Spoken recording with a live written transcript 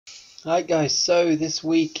Hi guys, so this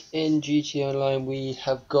week in GTA Online we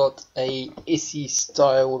have got a Issy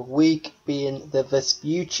style week, being the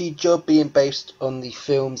Vespucci job being based on the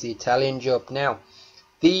films The Italian Job. Now,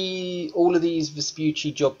 all of these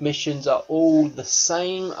Vespucci job missions are all the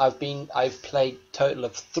same. I've played a total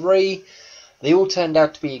of 3. They all turned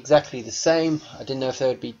out to be exactly the same. I didn't know if they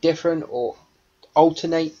would be different or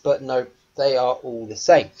alternate, but no, they are all the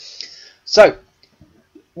same. So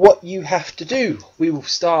what you have to do, we will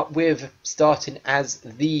start with starting as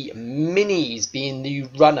the minis, being the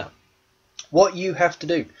runner. What you have to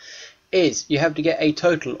do is you have to get a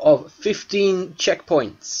total of 15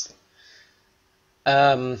 checkpoints.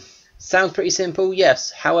 Sounds pretty simple,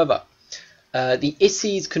 yes. However, the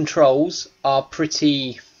Issy's controls are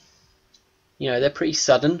pretty, they're pretty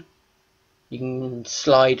sudden. You can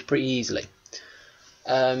slide pretty easily.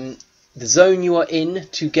 The zone you are in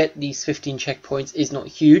to get these 15 checkpoints is not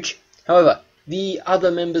huge. However, the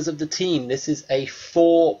other members of the team, this is a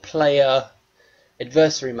 4-player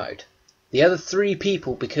adversary mode. The other 3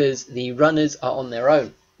 people, because the runners are on their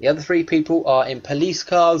own, the other 3 people are in police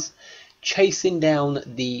cars chasing down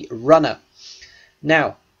the runner.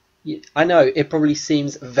 Now, I know it probably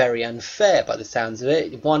seems very unfair by the sounds of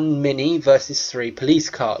it. 1 mini versus 3 police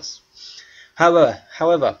cars.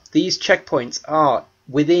 However, these checkpoints are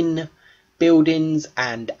within buildings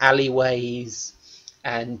and alleyways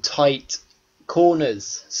and tight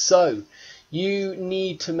corners, so you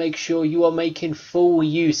need to make sure you are making full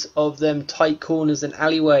use of them tight corners and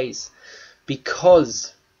alleyways,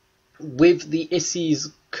 because with the Issy's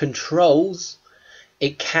controls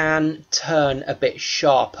it can turn a bit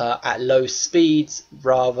sharper at low speeds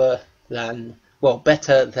better than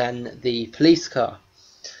the police car.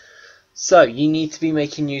 So you need to be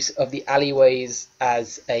making use of the alleyways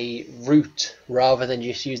as a route rather than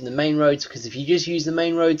just using the main roads, because if you just use the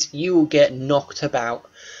main roads you will get knocked about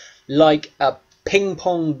like a ping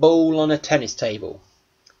pong ball on a tennis table.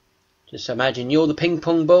 Just imagine you're the ping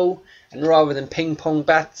pong ball, and rather than ping pong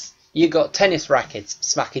bats you got tennis rackets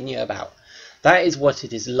smacking you about. That is what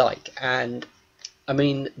it is like. And I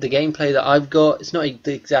mean, the gameplay that I've got, it's not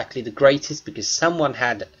exactly the greatest because someone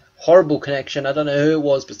had horrible connection. I don't know who it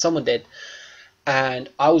was, but someone did, and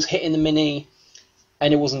I was hitting the mini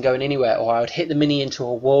and it wasn't going anywhere, or I would hit the mini into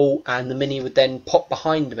a wall and the mini would then pop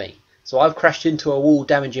behind me. So I've crashed into a wall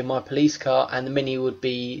damaging my police car and the mini would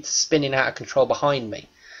be spinning out of control behind me.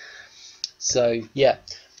 So yeah,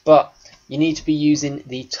 but you need to be using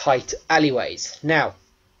the tight alleyways. Now,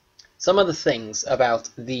 some other things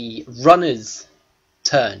about the runner's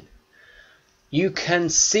turn. You can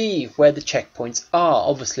see where the checkpoints are,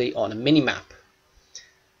 obviously on a mini-map.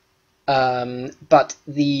 But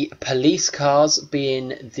the police cars,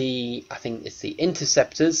 being I think it's the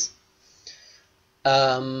interceptors,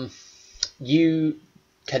 you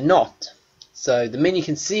cannot. So the mini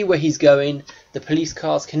can see where he's going, the police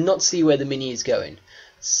cars cannot see where the mini is going.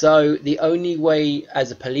 So the only way as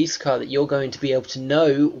a police car that you're going to be able to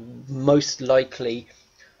know most likely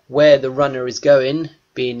where the runner is going,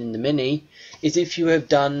 being in the mini, is if you have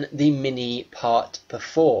done the mini part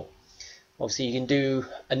before. Obviously you can do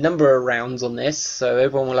a number of rounds on this, so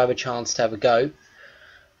everyone will have a chance to have a go.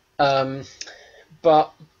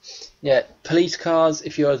 But yeah, police cars,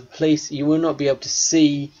 if you're the police, you will not be able to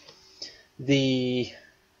see the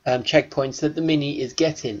checkpoints that the mini is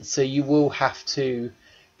getting, so you will have to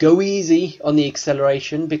go easy on the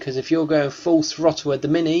acceleration, because if you're going full throttle at the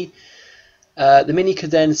mini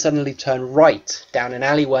could then suddenly turn right down an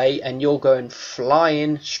alleyway and you're going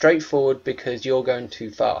flying straight forward because you're going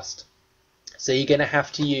too fast. So you're going to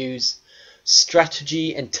have to use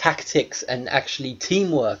strategy and tactics and actually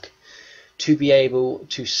teamwork to be able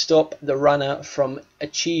to stop the runner from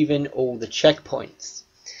achieving all the checkpoints.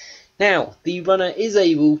 Now, the runner is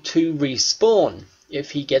able to respawn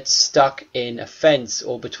if he gets stuck in a fence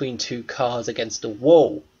or between 2 cars against a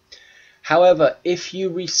wall. However, if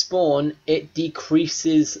you respawn, it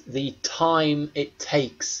decreases the time it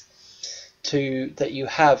takes that you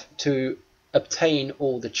have to obtain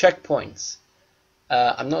all the checkpoints.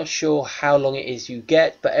 I'm not sure how long it is you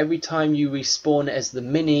get, but every time you respawn as the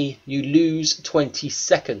mini, you lose 20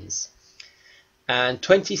 seconds. And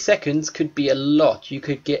 20 seconds could be a lot. You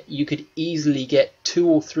could easily get 2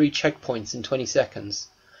 or 3 checkpoints in 20 seconds.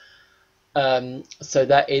 So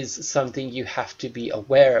that is something you have to be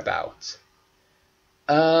aware about.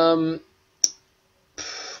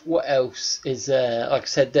 What else is there? Like I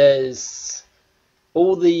said, there's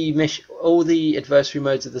all the adversary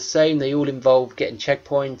modes are the same. They all involve getting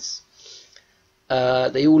checkpoints.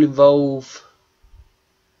 They all involve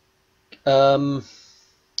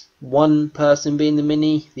one person being the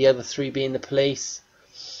mini, the other 3 being the police.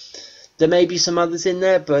 There may be some others in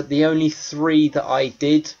there, but the only 3 that I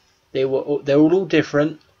did, they're all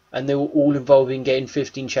different, and they were all involving getting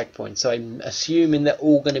 15 checkpoints. So I'm assuming they're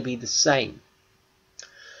all going to be the same,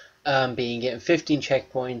 being getting 15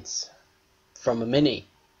 checkpoints from a mini.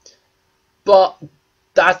 But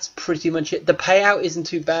that's pretty much it. The payout isn't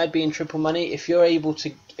too bad, being triple money. If you're able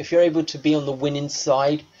to be on the winning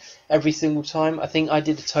side every single time. I think I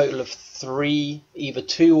did a total of 3, either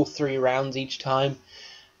 2 or 3 rounds each time,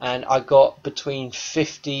 and I got between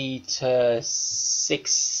 $50,000 to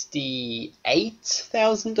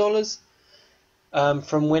 $68,000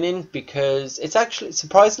 from winning, because it's actually,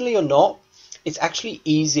 surprisingly or not, it's actually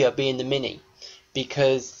easier being the mini,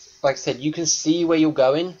 because like I said, you can see where you're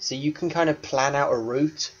going, so you can kind of plan out a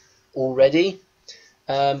route already.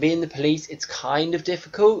 Being the police, it's kind of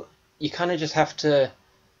difficult. You kind of just have to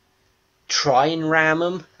try and ram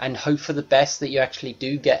them and hope for the best that you actually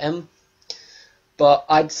do get them. But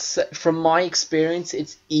I'd say, from my experience,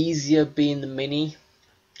 it's easier being the mini,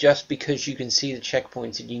 just because you can see the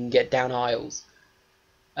checkpoints and you can get down aisles,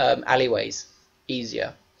 alleyways,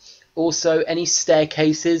 easier. Also, any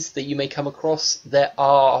staircases that you may come across, there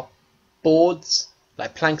are boards,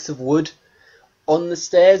 like planks of wood, on the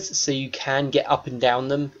stairs, so you can get up and down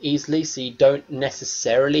them easily, so you don't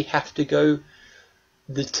necessarily have to go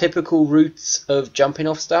the typical routes of jumping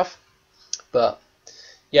off stuff. But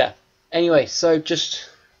yeah, anyway, so just,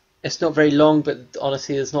 it's not very long, but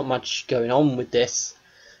honestly there's not much going on with this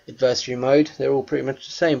adversary mode. They're all pretty much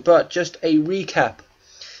the same. But just a recap: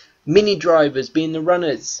 mini drivers being the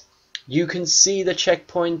runners, you can see the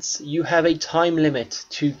checkpoints. You have a time limit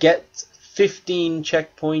to get 15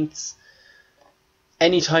 checkpoints.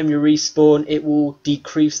 Anytime you respawn, it will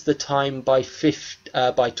decrease the time by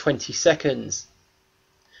 20 seconds.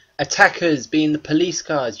 Attackers being the police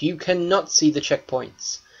cars, you cannot see the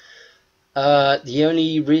checkpoints. The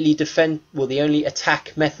only the only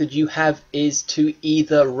attack method you have is to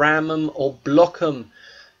either ram them or block them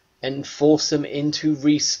and force them into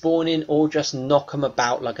respawning, or just knock them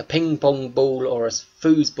about like a ping pong ball or a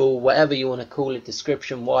foosball, whatever you want to call it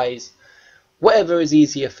description wise, whatever is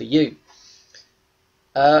easier for you.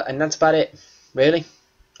 And that's about it, really.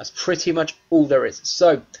 That's pretty much all there is.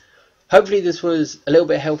 So hopefully this was a little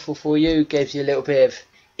bit helpful for you, gave you a little bit of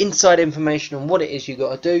inside information on what it is you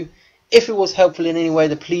got to do. If it was helpful in any way,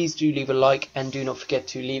 then please do leave a like, and do not forget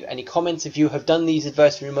to leave any comments if you have done these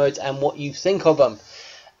adversary modes and what you think of them.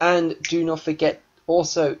 And do not forget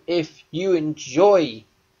also, if you enjoy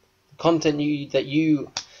the content that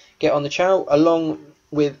you get on the channel, along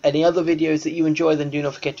with any other videos that you enjoy, then do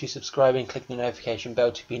not forget to subscribe and click the notification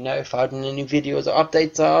bell to be notified when any videos or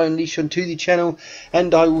updates are unleashed onto the channel.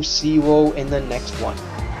 And I will see you all in the next one.